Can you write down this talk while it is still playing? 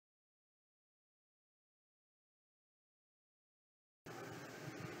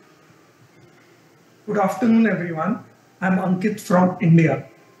Good afternoon, everyone. I'm Ankit from India.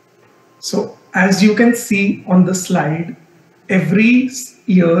 So, as you can see on the slide, every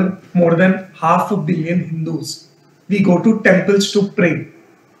year more than 500 million Hindus we go to temples to pray.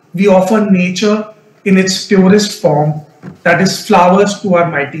 We offer nature in its purest form, that is, flowers to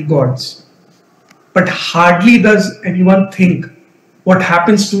our mighty gods. But hardly does anyone think what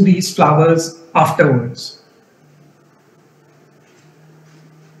happens to these flowers afterwards.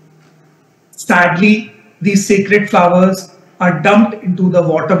 Sadly, these sacred flowers are dumped into the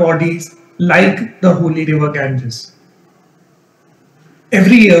water bodies like the holy river Ganges.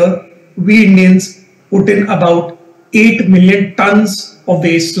 Every year, we Indians put in about 8 million tons of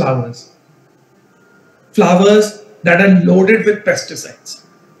waste flowers. Flowers that are loaded with pesticides.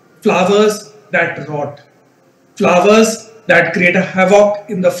 Flowers that rot. Flowers that create a havoc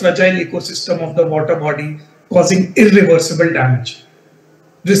in the fragile ecosystem of the water body, causing irreversible damage.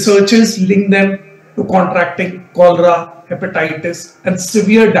 Researchers link them to contracting cholera, hepatitis, and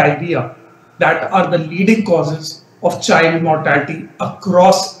severe diarrhea that are the leading causes of child mortality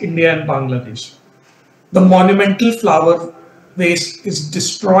across India and Bangladesh. The monumental flower waste is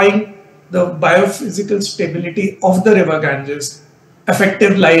destroying the biophysical stability of the river Ganges,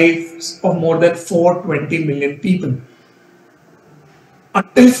 affecting lives of more than 420 million people.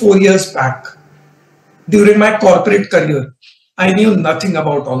 Until 4 years back, during my corporate career, I knew nothing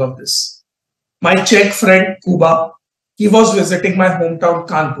about all of this. My Czech friend Kuba, he was visiting my hometown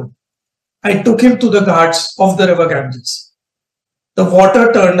Kanpur. I took him to the ghats of the river Ganges. The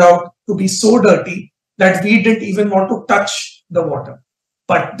water turned out to be so dirty that we didn't even want to touch the water.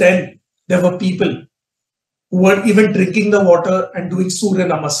 But then there were people who were even drinking the water and doing Surya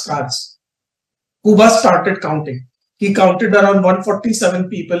Namaskars. Kuba started counting. He counted around 147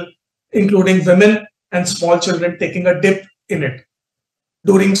 people, including women and small children, taking a dip in it,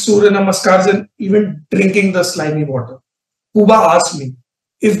 doing Surya Namaskars and even drinking the slimy water. Kuba asked me,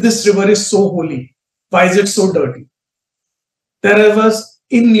 if this river is so holy, why is it so dirty? There was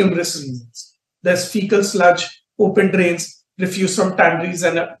innumerous reasons. There's fecal sludge, open drains, refuse from tanneries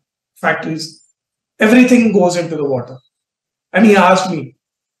and factories. Everything goes into the water. And he asked me,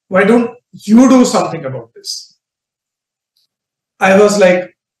 why don't you do something about this? I was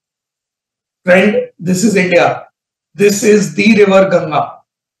like, friend, this is India. This is the river Ganga,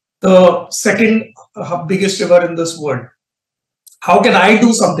 the second biggest river in this world. How can I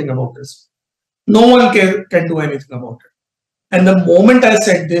do something about this? No one can do anything about it. And the moment I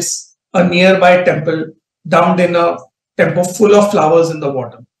said this, a nearby temple dumped in a temple full of flowers in the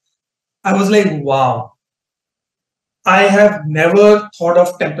water. I was like, wow. I have never thought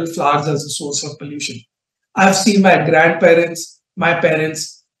of temple flowers as a source of pollution. I've seen my grandparents, my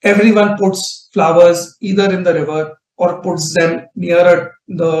parents, everyone puts flowers either in the river or puts them near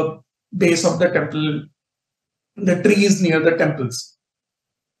the base of the temple, the trees near the temples.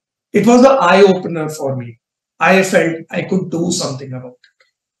 It was an eye-opener for me. I felt I could do something about it.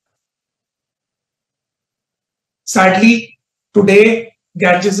 Sadly, today,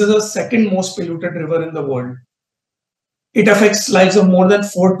 Ganges is the second most polluted river in the world. It affects lives of more than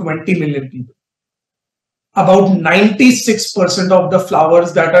 420 million people. About 96% of the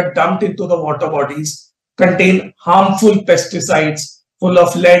flowers that are dumped into the water bodies contain harmful pesticides full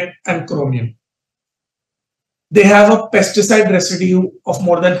of lead and chromium. They have a pesticide residue of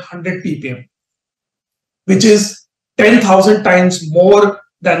more than 100 ppm, which is 10,000 times more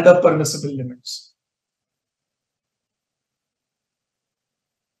than the permissible limits.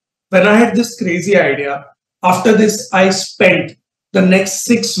 When I had this crazy idea, after this, I spent the next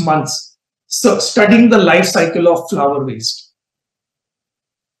 6 months studying the life cycle of flower waste,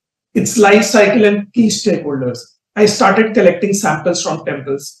 its life cycle and key stakeholders. I started collecting samples from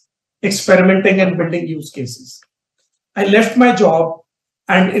temples, experimenting and building use cases. I left my job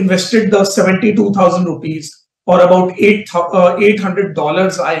and invested the 72,000 rupees or about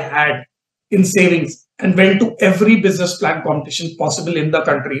 $800 I had in savings and went to every business plan competition possible in the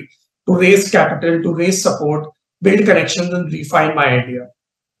country to raise capital, to raise support, build connections and refine my idea.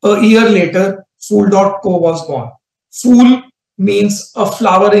 A year later, Fool.co was born. Fool means a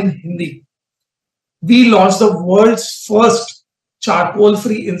flower in Hindi. We launched the world's first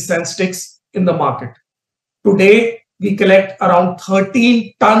charcoal-free incense sticks in the market. Today, we collect around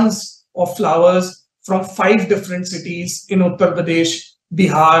 13 tons of flowers from 5 different cities in Uttar Pradesh,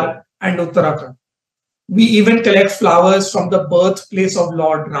 Bihar, and Uttarakhand. We even collect flowers from the birthplace of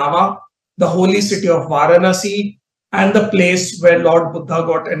Lord Rama, the holy city of Varanasi, and the place where Lord Buddha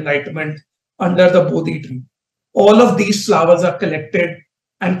got enlightenment under the Bodhi tree. All of these flowers are collected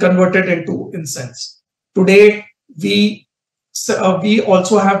and converted into incense. Today, we we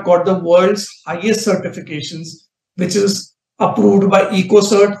also have got the world's highest certifications, which is approved by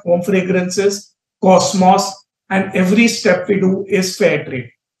EcoCert, Home Fragrances, Cosmos, and every step we do is fair trade.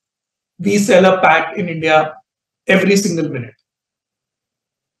 We sell a pack in India every single minute.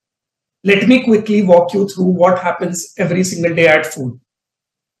 Let me quickly walk you through what happens every single day at Food.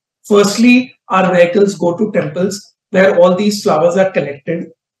 Firstly, our vehicles go to temples where all these flowers are collected.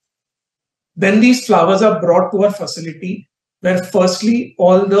 Then these flowers are brought to our facility where firstly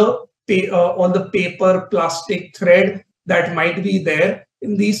all the paper, plastic, thread that might be there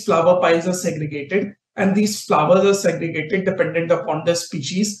in these flower piles are segregated, and these flowers are segregated dependent upon the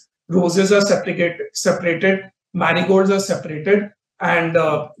species. Roses are separated, marigolds are separated, and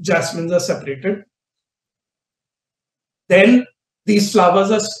jasmines are separated. Then these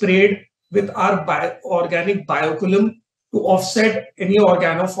flowers are sprayed with our organic bioculum to offset any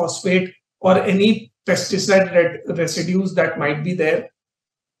organophosphate or any pesticide residues that might be there.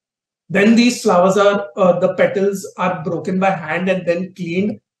 Then these flowers are, the petals are broken by hand and then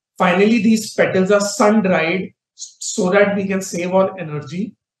cleaned. Finally, these petals are sun dried so that we can save on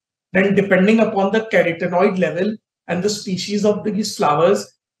energy. Then depending upon the carotenoid level and the species of these flowers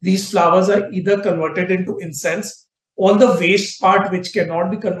are either converted into incense. All the waste part which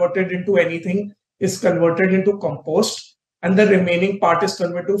cannot be converted into anything is converted into compost, and the remaining part is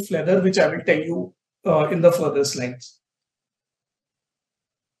converted to feather, which I will tell you in the further slides.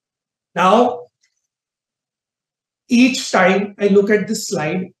 Now, each time I look at this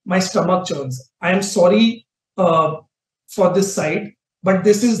slide, my stomach churns. I am sorry for this side, but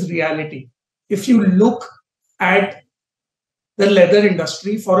this is reality. If you look at the leather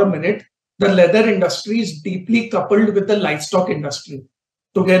industry for a minute, the leather industry is deeply coupled with the livestock industry.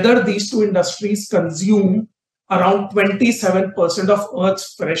 Together, these two industries consume around 27% of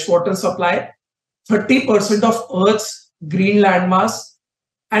Earth's freshwater supply, 30% of Earth's green landmass,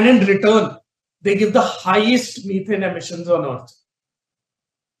 and in return, they give the highest methane emissions on Earth.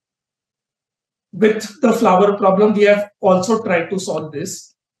 With the flower problem, we have also tried to solve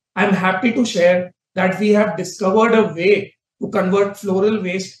this. I'm happy to share that we have discovered a way to convert floral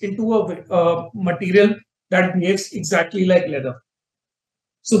waste into a material that behaves exactly like leather.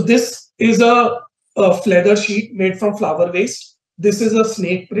 So this is a leather sheet made from flower waste. This is a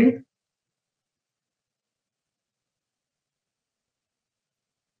snake print.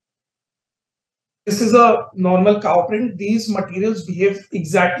 This is a normal cow print. These materials behave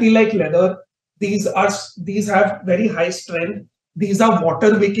exactly like leather. These have very high strength. These are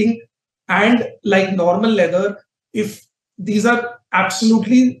water wicking, and like normal leather, if these are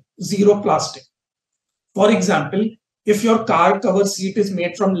absolutely zero plastic. For example, if your car cover seat is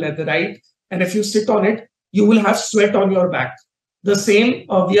made from leatherite, and if you sit on it, you will have sweat on your back. The same,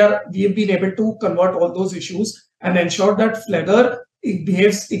 we have been able to convert all those issues and ensure that leather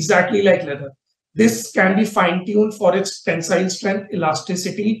behaves exactly like leather. This can be fine-tuned for its tensile strength,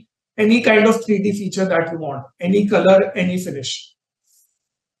 elasticity, any kind of 3D feature that you want, any color, any finish.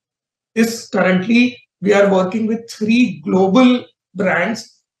 Currently, we are working with 3 global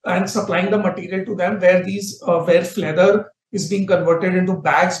brands and supplying the material to them where leather is being converted into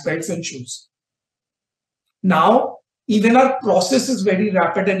bags, belts, and shoes. Now, even our process is very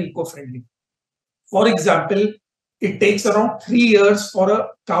rapid and eco-friendly. For example, it takes around 3 years for a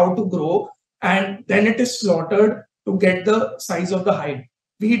cow to grow, and then it is slaughtered to get the size of the hide.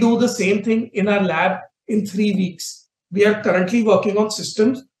 We do the same thing in our lab in 3 weeks. We are currently working on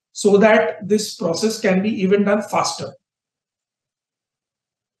systems so that this process can be even done faster.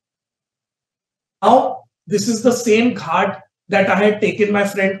 Now, this is the same ghat that I had taken my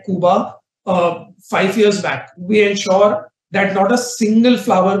friend Kuba 5 years back. We ensure that not a single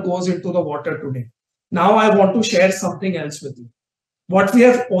flower goes into the water today. Now I want to share something else with you. What we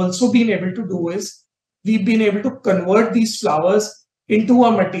have also been able to do is we've been able to convert these flowers into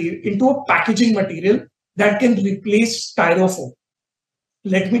a packaging material that can replace styrofoam.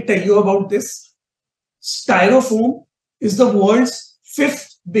 Let me tell you about this. Styrofoam is the world's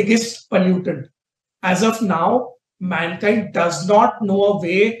 5th biggest pollutant. As of now, mankind does not know a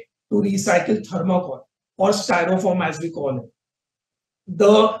way to recycle thermocol, or styrofoam as we call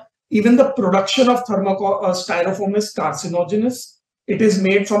it. Even the production of styrofoam is carcinogenous. It is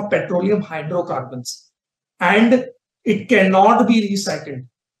made from petroleum hydrocarbons, and it cannot be recycled.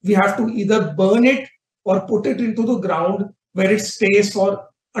 We have to either burn it or put it into the ground where it stays for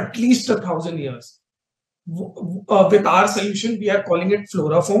at least 1,000 years. With our solution, we are calling it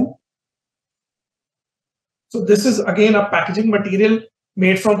Florafoam. So this is again a packaging material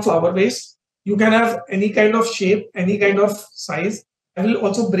made from flower waste. You can have any kind of shape, any kind of size. I will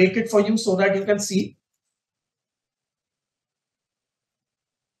also break it for you so that you can see.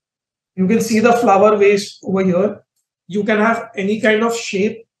 You can see the flower waste over here. You can have any kind of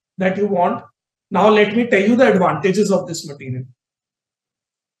shape that you want. Now let me tell you the advantages of this material.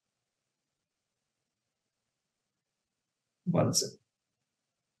 One second.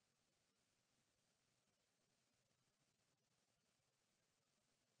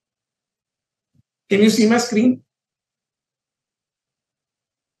 Can you see my screen?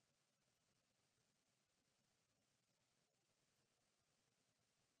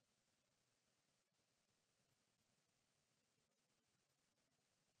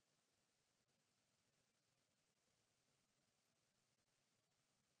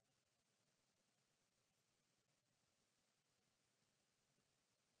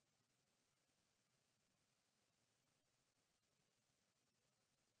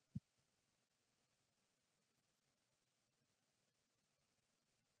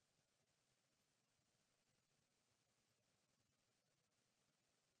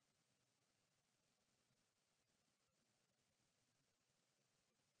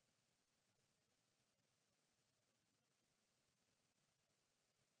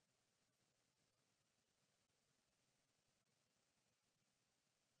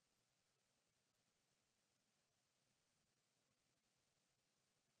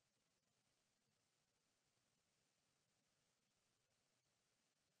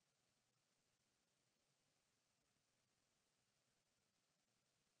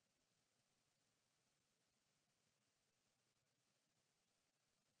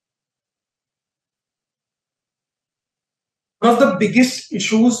 One of the biggest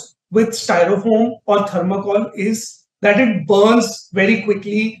issues with styrofoam or thermocol is that it burns very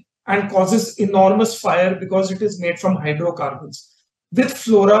quickly and causes enormous fire because it is made from hydrocarbons. With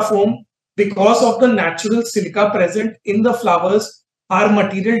fluorofoam, because of the natural silica present in the flowers, our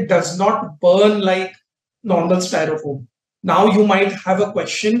material does not burn like normal styrofoam. Now you might have a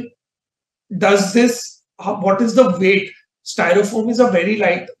question, what is the weight? Styrofoam is a very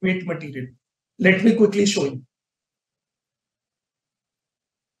lightweight material. Let me quickly show you.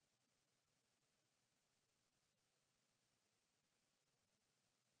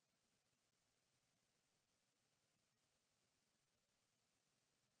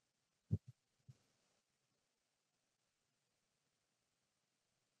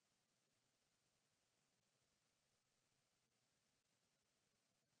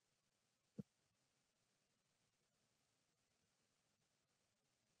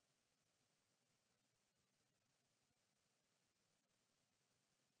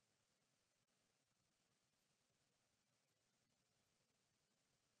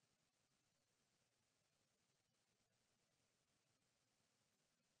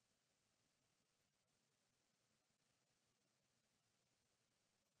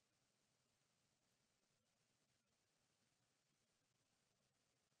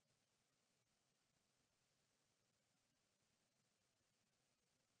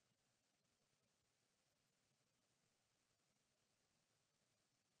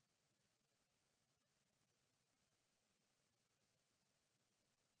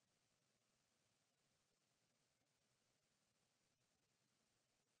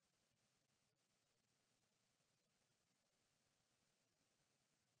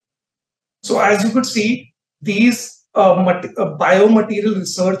 So as you could see, these biomaterial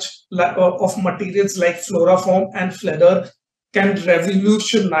research of materials like fluorofoam and fleather can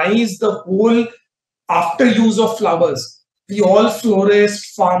revolutionize the whole after use of flowers. We all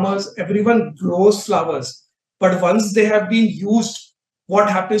florists, farmers, everyone grows flowers. But once they have been used, what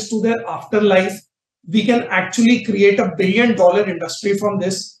happens to their afterlife? We can actually create a $1 billion industry from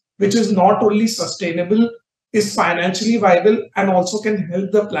this, which is not only sustainable, is financially viable, and also can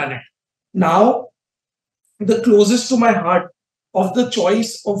help the planet. Now, the closest to my heart of the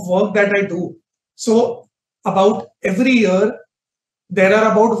choice of work that I do. So about every year, there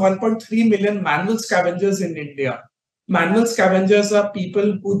are about 1.3 million manual scavengers in India. Manual scavengers are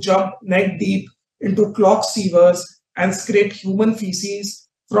people who jump neck deep into clogged sewers and scrape human feces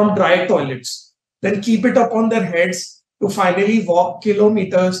from dry toilets, then keep it up on their heads to finally walk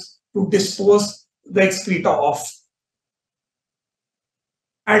kilometers to dispose the excreta off.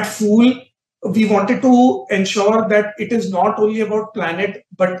 At Fool, we wanted to ensure that it is not only about planet,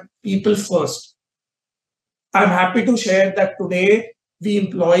 but people first. I'm happy to share that today we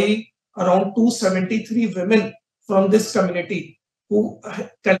employ around 273 women from this community who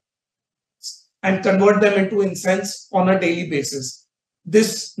and convert them into incense on a daily basis.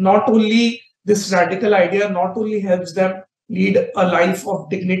 This radical idea not only helps them lead a life of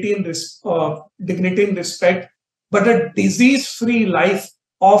dignity and respect, but a disease-free life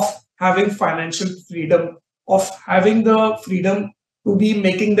of having financial freedom, of having the freedom to be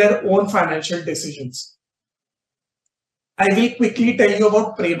making their own financial decisions. I will quickly tell you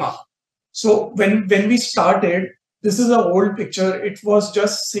about Prema. So when we started, this is an old picture. It was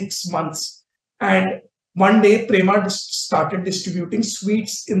just 6 months. And one day, Prema started distributing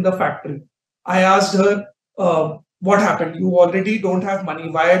sweets in the factory. I asked her, what happened? You already don't have money.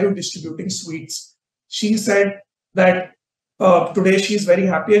 Why are you distributing sweets? She said that today she's very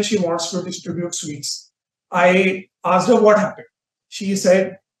happy and she wants to distribute sweets. I asked her what happened. She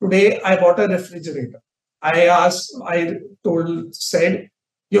said, today I bought a refrigerator. Said,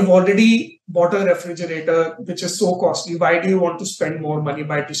 you've already bought a refrigerator, which is so costly. Why do you want to spend more money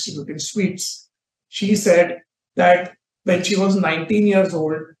by distributing sweets? She said that when she was 19 years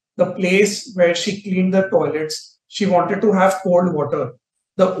old, the place where she cleaned the toilets, she wanted to have cold water.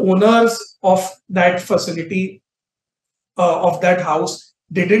 The owners of that facility, of that house,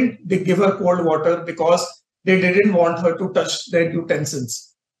 didn't give her cold water because they didn't want her to touch their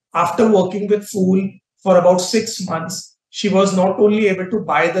utensils. After working with Fool for about 6 months, she was not only able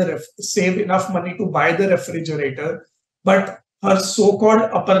to save enough money to buy the refrigerator, but her so-called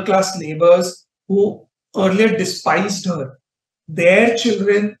upper-class neighbors who earlier despised her, their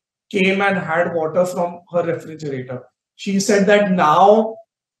children came and had water from her refrigerator. She said that now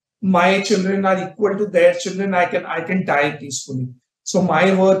my children are equal to their children. I can die peacefully. So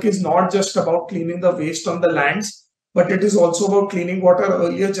my work is not just about cleaning the waste on the lands, but it is also about cleaning what our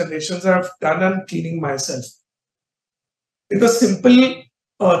earlier generations have done and cleaning myself. With a simple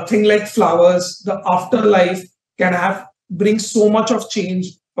thing like flowers, the afterlife can bring so much of change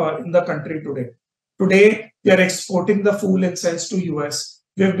in the country today. Today, we are exporting the Fool incense to US.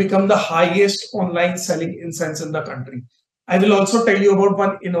 We have become the highest online selling incense in the country. I will also tell you about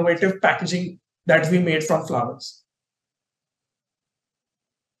one innovative packaging that we made from flowers.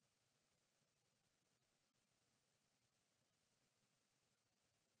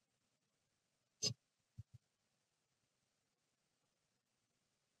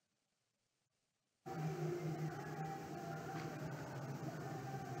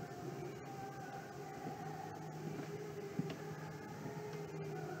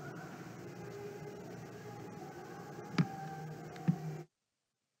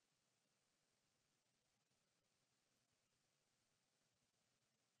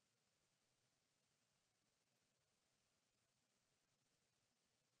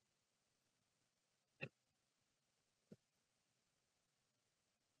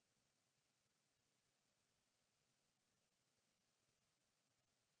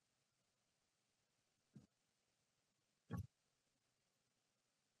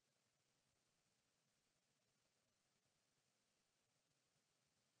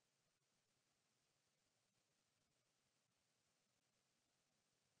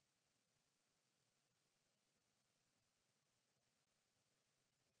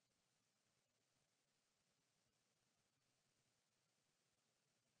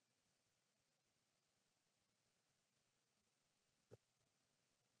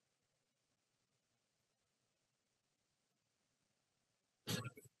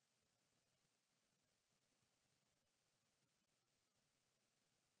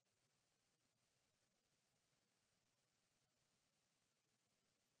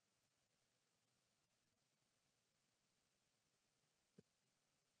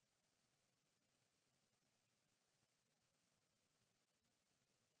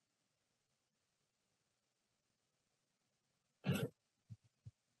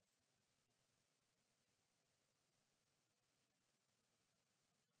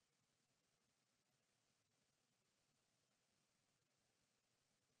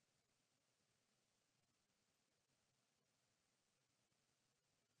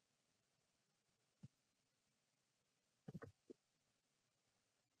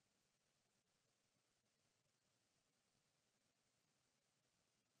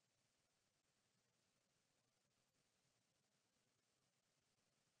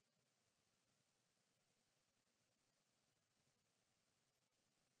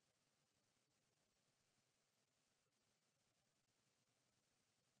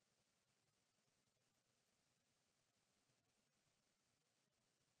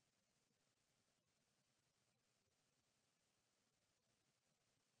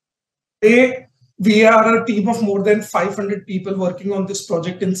 Today, we are a team of more than 500 people working on this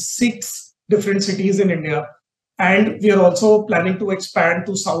project in 6 different cities in India. And we are also planning to expand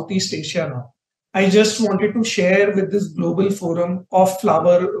to Southeast Asia now. I just wanted to share with this global forum of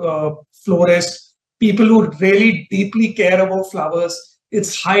florists, people who really deeply care about flowers.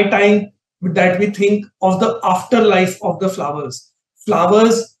 It's high time that we think of the afterlife of the flowers.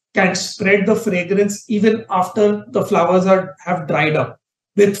 Flowers can spread the fragrance even after the flowers have dried up.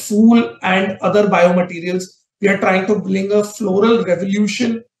 With fool and other biomaterials, we are trying to bring a floral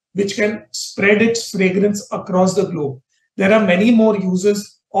revolution which can spread its fragrance across the globe. There are many more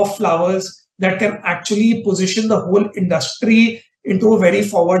uses of flowers that can actually position the whole industry into a very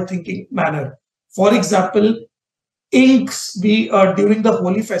forward-thinking manner. For example, inks. During the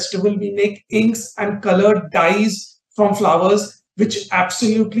Holi festival, we make inks and colored dyes from flowers, which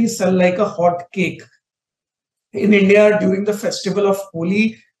absolutely sell like a hot cake. In India, during the festival of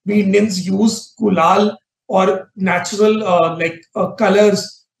Holi, we Indians use gulal or natural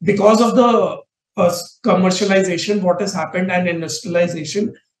colors. Because of the commercialization, what has happened, and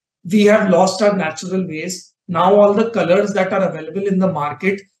industrialization, we have lost our natural ways. Now all the colors that are available in the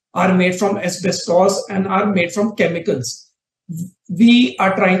market are made from asbestos and are made from chemicals. We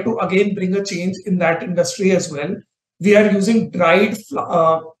are trying to again bring a change in that industry as well. We are using dried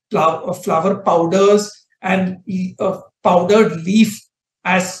flower powders and powdered leaf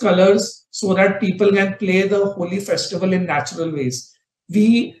as colors so that people can play the Holi festival in natural ways.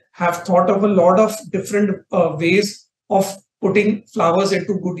 We have thought of a lot of different ways of putting flowers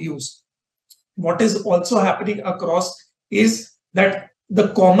into good use. What is also happening across is that the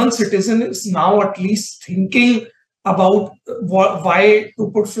common citizen is now at least thinking about why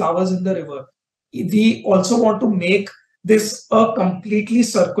to put flowers in the river. We also want to make this a completely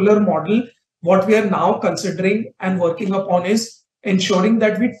circular model. What we are now considering and working upon is ensuring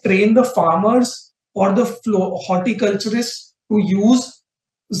that we train the farmers or the horticulturists to use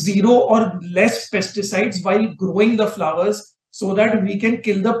zero or less pesticides while growing the flowers so that we can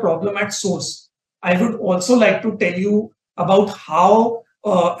kill the problem at source. I would also like to tell you about how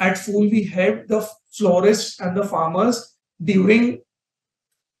at Fool we helped the florists and the farmers during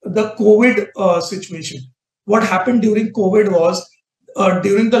the COVID situation. What happened during COVID was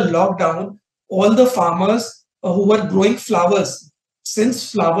during the lockdown, all the farmers who were growing flowers,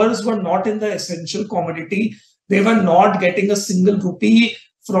 since flowers were not in the essential commodity, they were not getting a single rupee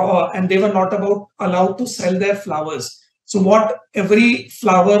and they were not allowed to sell their flowers. So what every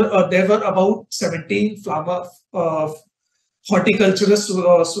flower, there were about 17 flower horticulturist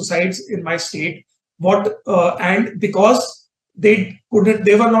societies in my state. And because they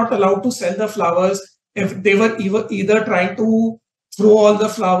were not allowed to sell the flowers, if they were either trying to throw all the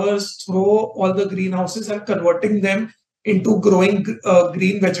flowers, throw all the greenhouses and converting them into growing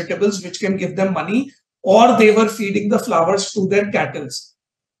green vegetables, which can give them money, or they were feeding the flowers to their cattle.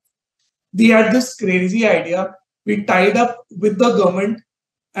 We had this crazy idea. We tied up with the government,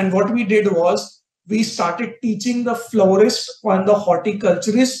 and what we did was we started teaching the florists and the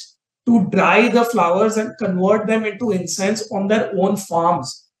horticulturists to dry the flowers and convert them into incense on their own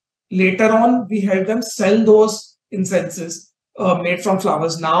farms. Later on, we helped them sell those incenses made from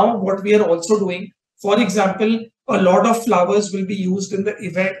flowers. Now, what we are also doing, for example, a lot of flowers will be used in the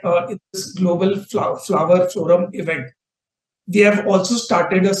event, in this global flower forum event. We have also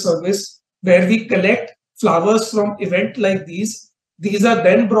started a service where we collect flowers from events like these. These are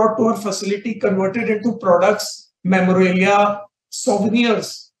then brought to our facility, converted into products, memorabilia,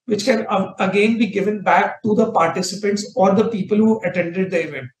 souvenirs, which can again be given back to the participants or the people who attended the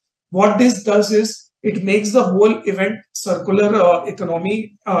event. What this does is it makes the whole event circular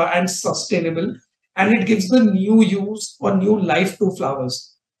economy and sustainable, and it gives the new use or new life to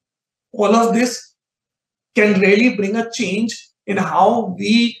flowers. All of this can really bring a change in how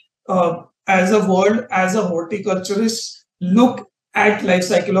we as a world, as a horticulturist, look at life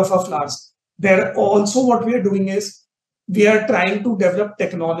cycle of our flowers. There also what we are doing is we are trying to develop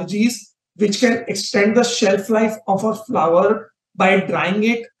technologies which can extend the shelf life of a flower by drying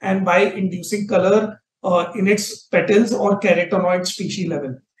it and by inducing color in its petals or carotenoid species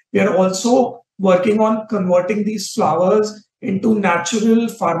level. We are also working on converting these flowers into natural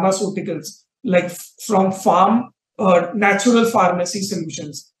pharmaceuticals, like from farm, natural pharmacy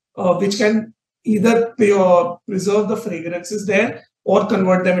solutions, which can either preserve the fragrances there or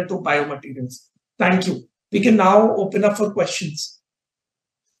convert them into biomaterials. Thank you. We can now open up for questions.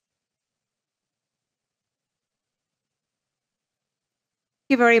 Thank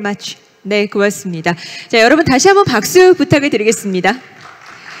you very much. 네, 고맙습니다. 자, 여러분 다시 한번 박수 부탁을 드리겠습니다.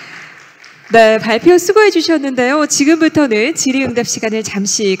 네, 발표 수고해 주셨는데요. 지금부터는 질의응답 시간을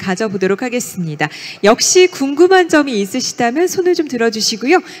잠시 가져보도록 하겠습니다. 역시 궁금한 점이 있으시다면 손을 좀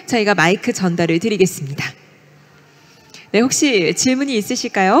들어주시고요. 저희가 마이크 전달을 드리겠습니다. 네, 혹시 질문이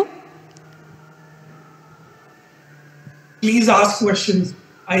있으실까요? Please ask questions.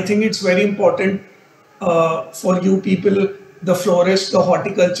 I think it's very important for you people, the florists, the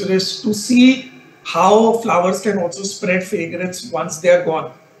horticulturists, to see how flowers can also spread fragrance once they are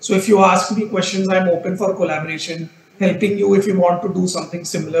gone. So if you ask me questions, I'm open for collaboration, helping you if you want to do something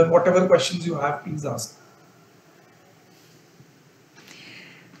similar. Whatever questions you have, please ask.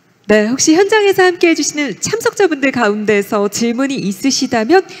 네, 혹시 현장에서 함께 해주시는 참석자분들 가운데서 질문이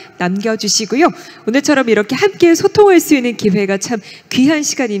있으시다면 남겨주시고요. 오늘처럼 이렇게 함께 소통할 수 있는 기회가 참 귀한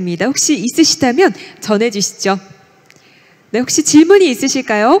시간입니다. 혹시 있으시다면 전해주시죠. 네, 혹시 질문이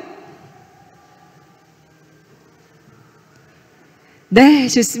있으실까요? 네,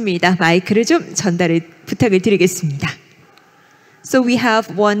 좋습니다. 마이크를 좀 전달을 부탁을 드리겠습니다. So we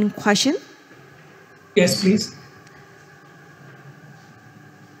have one question. Yes, please.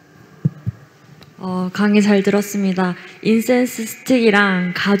 강의 잘 들었습니다. 인센스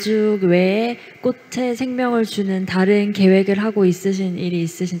스틱이랑 가죽 외에 꽃에 생명을 주는 다른 계획을 하고 있으신 일이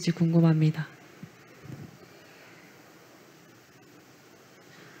있으신지 궁금합니다.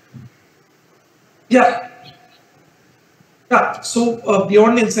 Yeah. So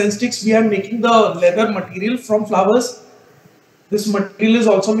beyond incense sticks, we are making the leather material from flowers. This material is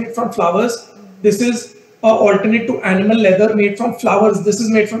also made from flowers. This is alternate to animal leather made from flowers. This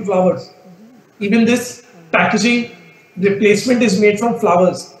is made from flowers. Even this packaging replacement is made from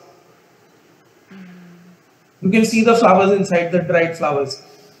flowers. You can see the flowers inside, the dried flowers.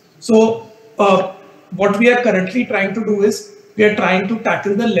 So what we are currently trying to do is, we are trying to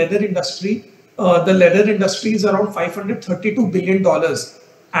tackle the leather industry. The leather industry is around $532 billion.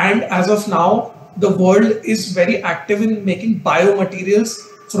 And as of now, the world is very active in making biomaterials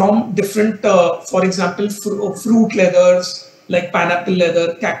from different, for example, fruit leathers, like pineapple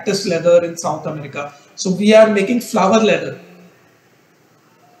leather, cactus leather in South America. So we are making flower leather.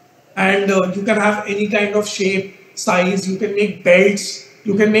 And you can have any kind of shape, size, you can make belts,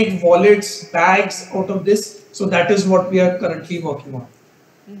 you can make wallets, bags out of this. So that is what we are currently working on.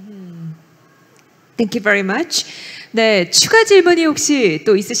 Thank you very much. 네, 추가 질문이 혹시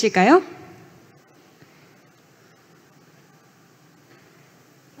또 있으실까요?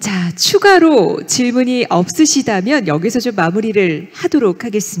 자, 추가로 질문이 없으시다면 여기서 좀 마무리를 하도록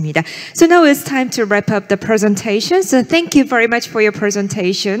하겠습니다. So now it's time to wrap up the presentation. So thank you very much for your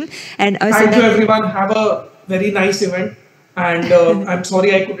presentation. And also thank you everyone. Have a very nice event. And I'm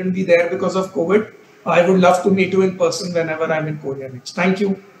sorry I couldn't be there because of COVID. I would love to meet you in person whenever I'm in Korea next. Thank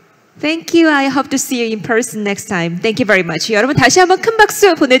you. Thank you. I hope to see you in person next time. Thank you very much. 여러분 다시 한번 큰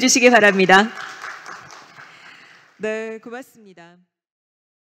박수 보내주시기 바랍니다. 네, 고맙습니다.